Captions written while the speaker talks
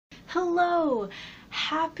Hello!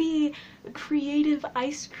 Happy Creative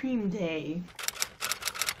Ice Cream Day!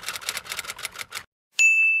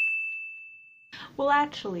 Well,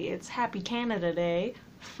 actually, it's Happy Canada Day,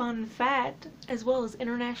 Fun Fact, as well as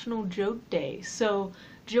International Joke Day. So,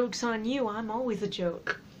 joke's on you, I'm always a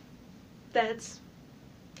joke. That's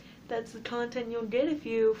the content you'll get if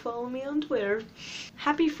you follow me on Twitter.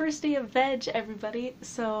 Happy first day of VEDJ, everybody.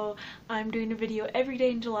 So I'm doing a video every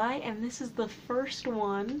day in July, and this is the first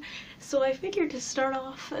one. So I figured to start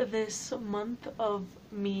off this month of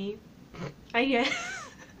me, I guess,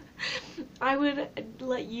 I would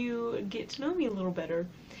let you get to know me a little better.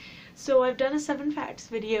 So I've done a 7 facts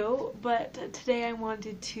video, but today I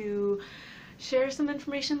wanted to share some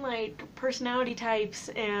information like personality types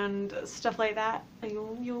and stuff like that.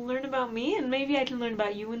 You'll learn about me, and maybe I can learn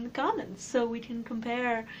about you in the comments so we can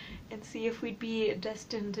compare and see if we'd be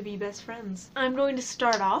destined to be best friends. I'm going to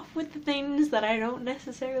start off with the things that I don't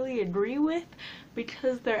necessarily agree with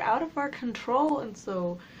because they're out of our control, and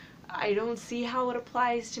so I don't see how it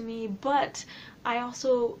applies to me, but I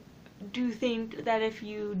also do think that if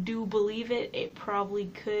you do believe it, it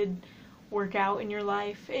probably could work out in your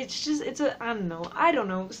life. I don't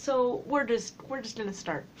know. So we're just gonna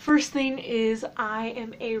start. First thing is, I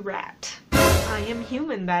am a rat. I am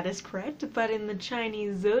human, that is correct, but in the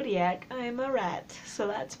Chinese zodiac, I am a rat. So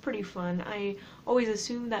that's pretty fun. I always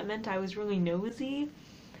assumed that meant I was really nosy.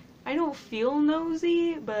 I don't feel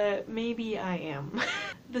nosy, but maybe I am.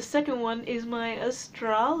 The second one is my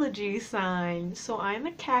astrology sign. So I'm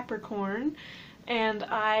a Capricorn, and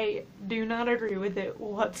I do not agree with it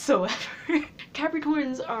whatsoever.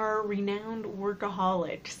 Capricorns are renowned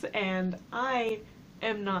workaholics, and I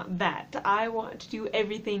am not that. I want to do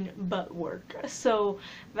everything but work. So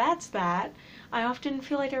that's that. I often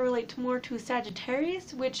feel like I relate more to a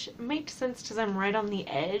Sagittarius, which makes sense because I'm right on the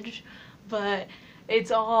edge, but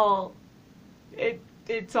it's all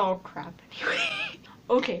crap anyway.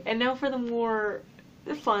 Okay, and now for the more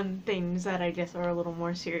fun things that I guess are a little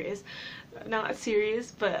more serious. Not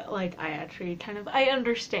serious, but like I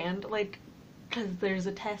understand, like, because there's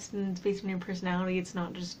a test and it's based on your personality. It's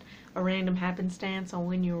not just a random happenstance on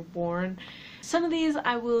when you were born. Some of these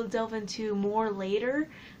I will delve into more later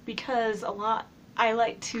because I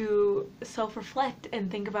like to self-reflect and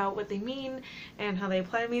think about what they mean and how they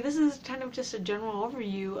apply to me. This is kind of just a general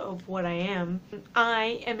overview of what I am.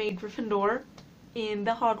 I am a Gryffindor in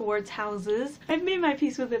the Hogwarts houses. I've made my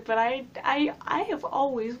peace with it, but I have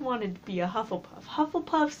always wanted to be a Hufflepuff.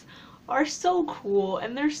 Hufflepuffs are so cool,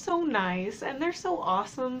 and they're so nice, and they're so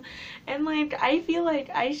awesome, and like I feel like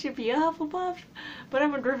I should be a Hufflepuff, but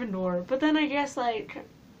I'm a Gryffindor. But then I guess like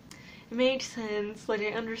it makes sense, like I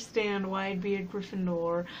understand why I'd be a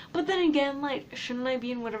Gryffindor, but then again, like, shouldn't I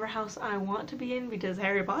be in whatever house I want to be in because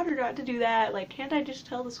Harry Potter got to do that? Like, can't I just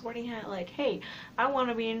tell the Sorting Hat, like, hey, I want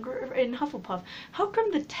to be in Hufflepuff? How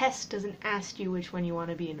come the test doesn't ask you which one you want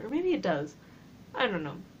to be in? Or maybe it does. I don't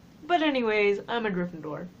know. But anyways, I'm a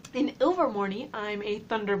Gryffindor. In Ilvermourny, I'm a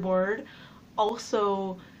Thunderbird,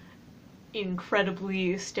 also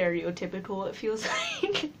incredibly stereotypical, it feels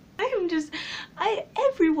like.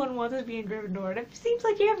 Everyone wants to be in Gryffindor, and it seems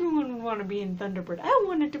like everyone would want to be in Thunderbird. I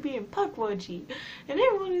wanted to be in Pukwudgie, and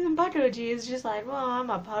everyone who's in Pukwudgie is just like, well, I'm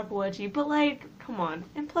a Pukwudgie, but like, come on.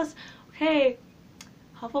 And plus, okay,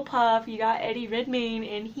 Hufflepuff, you got Eddie Redmayne,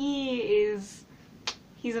 and he's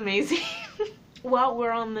amazing. While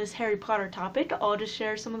we're on this Harry Potter topic, I'll just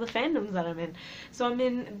share some of the fandoms that I'm in. So I'm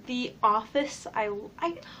in The Office.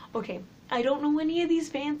 Okay, I don't know any of these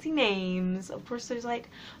fancy names. Of course, there's like,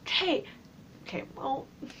 okay, well,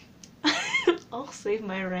 I'll save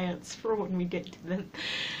my rants for when we get to them.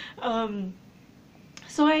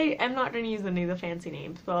 So I am not going to use any of the fancy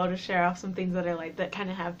names, but I'll just share off some things that I like that kind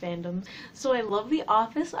of have fandoms. So I love The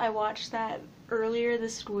Office. I watched that earlier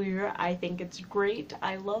this school year. I think it's great.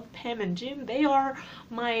 I love Pam and Jim. They are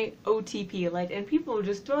my OTP, like, and people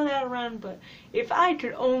just throw that around, but if I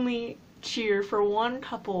could only cheer for one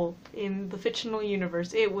couple in the fictional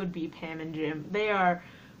universe, it would be Pam and Jim. They are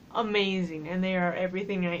amazing, and they are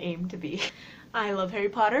everything I aim to be. I love Harry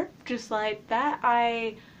Potter, just like that.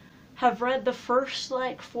 I have read the first,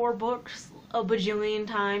 like, 4 books a bajillion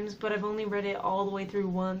times, but I've only read it all the way through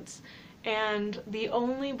once. And the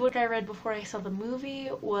only book I read before I saw the movie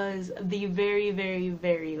was the very, very,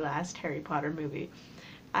 very last Harry Potter movie.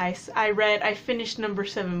 I finished number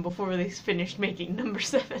 7 before they finished making number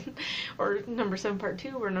 7, or number 7 part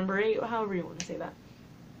 2, or number 8, however you want to say that.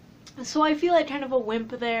 So I feel like kind of a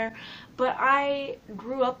wimp there, but I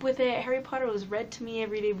grew up with it. Harry Potter was read to me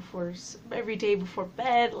every day before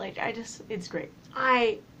bed. Like, it's great.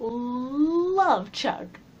 I love Chuck.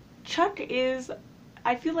 Chuck is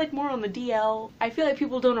I feel like more on the DL. I feel like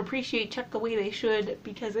people don't appreciate Chuck the way they should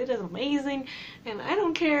because it is amazing, and I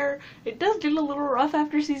don't care. It does get a little rough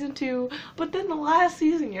after season 2, but then the last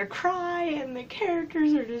season you cry and the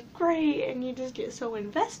characters are just great and you just get so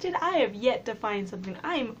invested. I have yet to find something.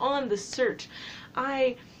 I am on the search.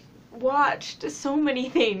 I watched so many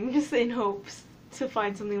things in hopes to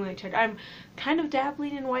find something like Chuck. I'm kind of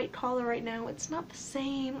dabbling in White Collar right now. It's not the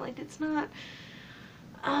same. Like, it's not,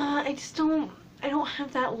 I don't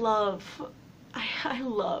have that love. I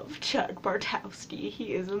love Chuck Bartowski.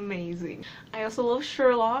 He is amazing. I also love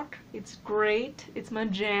Sherlock. It's great. It's my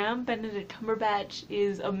jam. Benedict Cumberbatch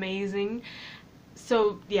is amazing.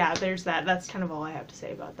 So yeah, there's that. That's kind of all I have to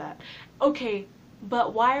say about that. Okay,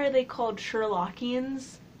 but why are they called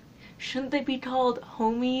Sherlockians? Shouldn't they be called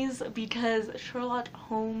homies? Because Sherlock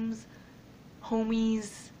Holmes,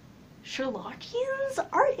 homies, Sherlockians?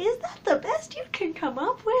 Is that the best you can come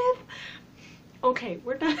up with? Okay,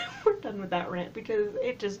 we're done. We're done with that rant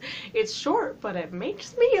because it's short, but it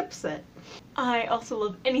makes me upset. I also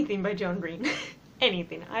love anything by John Green.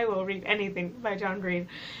 Anything. I will read anything by John Green.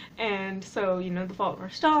 And so, you know, The Fault in Our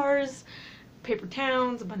Stars, Paper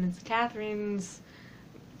Towns, Abundance of Catherines,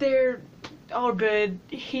 they're all good.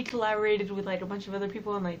 He collaborated with like a bunch of other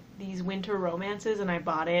people on like these winter romances, and I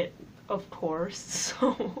bought it, of course,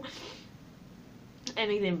 so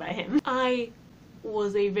anything by him. I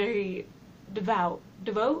was a very devout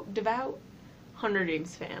Hunger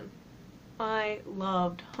Games fan. I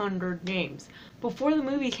loved Hunger Games. Before the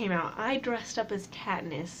movie came out, I dressed up as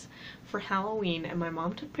Katniss for Halloween, and my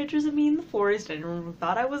mom took pictures of me in the forest, and everyone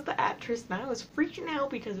thought I was the actress, and I was freaking out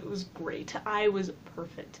because it was great. I was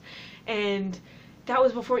perfect. And that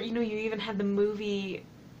was before, you know, you even had the movie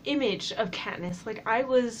image of Katniss. Like,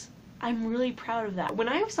 I'm really proud of that. When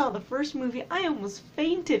I saw the first movie, I almost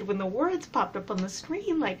fainted when the words popped up on the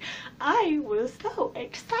screen. Like, I was so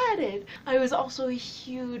excited. I was also a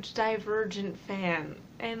huge Divergent fan,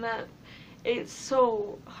 and it's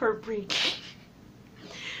so heartbreaking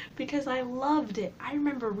because I loved it. I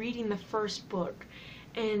remember reading the first book,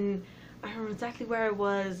 and I remember exactly where I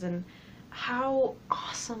was and how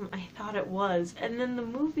awesome I thought it was, and then the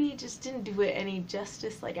movie just didn't do it any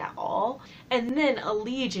justice, like, at all. And then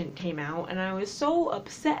Allegiant came out, and I was so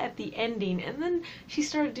upset at the ending, and then she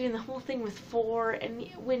started doing the whole thing with Four, and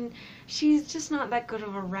when she's just not that good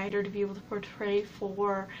of a writer to be able to portray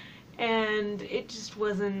Four, and it just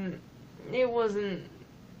wasn't.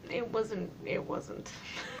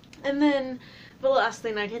 And then the last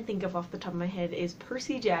thing I can think of off the top of my head is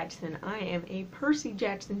Percy Jackson. I am a Percy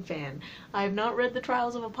Jackson fan. I have not read The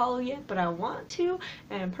Trials of Apollo yet, but I want to,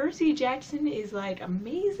 and Percy Jackson is like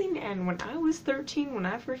amazing. And when I was 13, when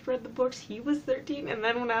I first read the books, he was 13, and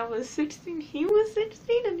then when I was 16, he was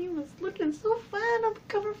 16, and he was looking so fun on the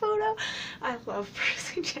cover photo. I love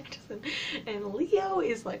Percy Jackson, and Leo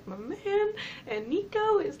is like my man, and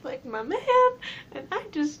Nico is like my man, and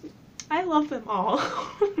I love them all.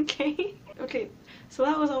 Okay, so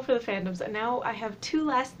that was all for the fandoms, and now I have two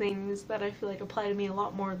last things that I feel like apply to me a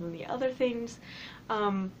lot more than the other things.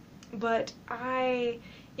 But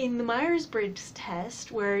in the Myers Briggs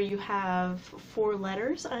test, where you have 4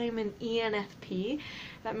 letters, I am an ENFP.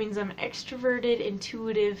 That means I'm extroverted,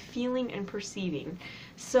 intuitive, feeling, and perceiving.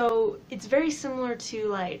 So it's very similar to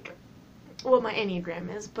like what my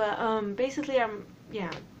Enneagram is, but basically I'm,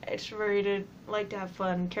 yeah, extroverted, like to have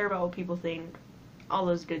fun, care about what people think, all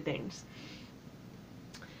those good things.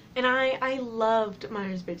 And I loved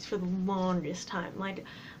Myers Briggs for the longest time. Like,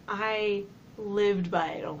 I lived by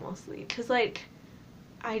it almost, because like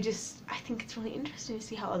I think it's really interesting to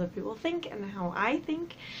see how other people think and how I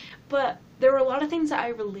think. But there were a lot of things that I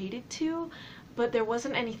related to, but there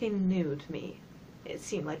wasn't anything new to me. It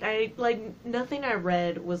seemed like nothing I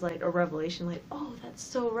read was like a revelation, like, oh, that's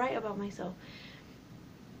so right about myself.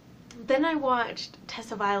 Then I watched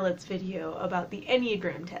Tessa Violet's video about the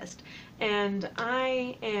Enneagram test, and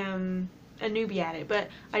I am a newbie at it, but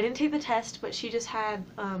I didn't take the test, but she just had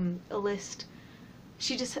a list.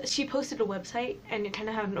 She posted a website, and it kind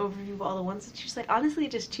of had an overview of all the ones, and she's like, honestly,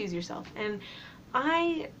 just choose yourself. And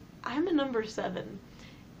I'm a number 7,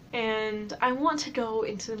 and I want to go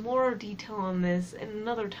into more detail on this in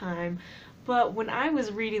another time. But when I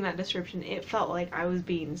was reading that description, it felt like I was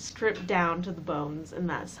being stripped down to the bones, and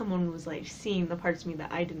that someone was like seeing the parts of me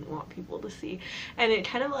that I didn't want people to see. And it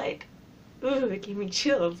kind of like, ooh, it gave me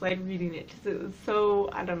chills like reading it, because it was so,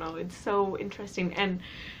 I don't know, it's so interesting. And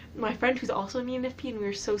my friend who's also an ENFP, and we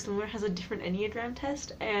were so similar, has a different Enneagram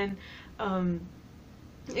test, and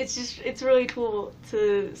it's really cool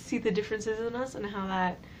to see the differences in us and how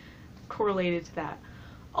that correlated to that.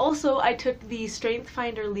 Also, I took the Strength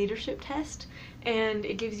Finder leadership test, and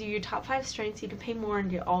it gives you your top 5 strengths. You can pay more and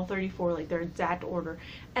get all 34, like their exact order.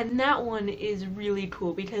 And that one is really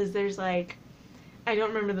cool because there's like, I don't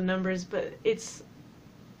remember the numbers, but it's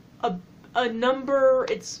a number,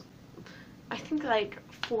 it's I think like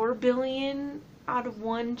 4 billion out of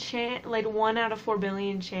 1 chance, like 1 out of 4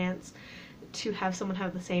 billion chance to have someone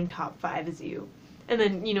have the same top 5 as you. And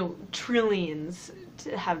then, you know, trillions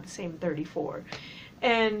to have the same 34.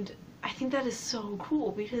 And I think that is so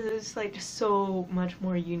cool because it's like so much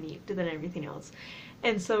more unique than everything else.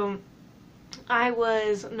 And so I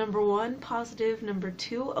was number 1, positive, number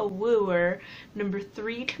 2, a wooer, number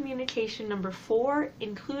 3, communication, number 4,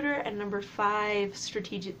 includer, and number 5,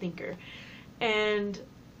 strategic thinker. And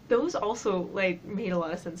those also like made a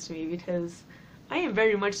lot of sense to me because I am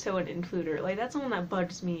very much so an includer. Like that's the one that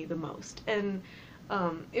bugs me the most. And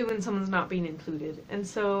when someone's not being included. And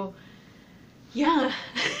so yeah,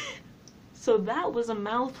 so that was a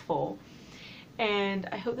mouthful, and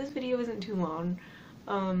I hope this video isn't too long,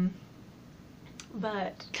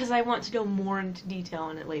 but because I want to go more into detail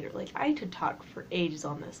on it later. Like I could talk for ages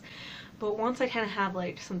on this, but once I kind of have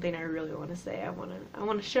like something I really want to say, I want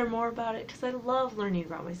to share more about it because I love learning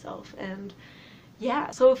about myself. And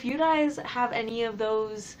yeah, so if you guys have any of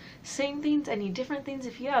those same things, any different things,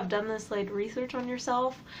 if you have done this like research on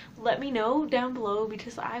yourself, let me know down below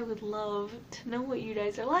because I would love to know what you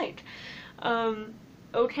guys are like.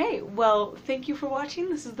 Okay, well, thank you for watching.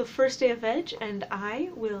 This is the first day of VEDJ, and I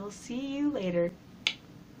will see you later.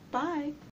 Bye!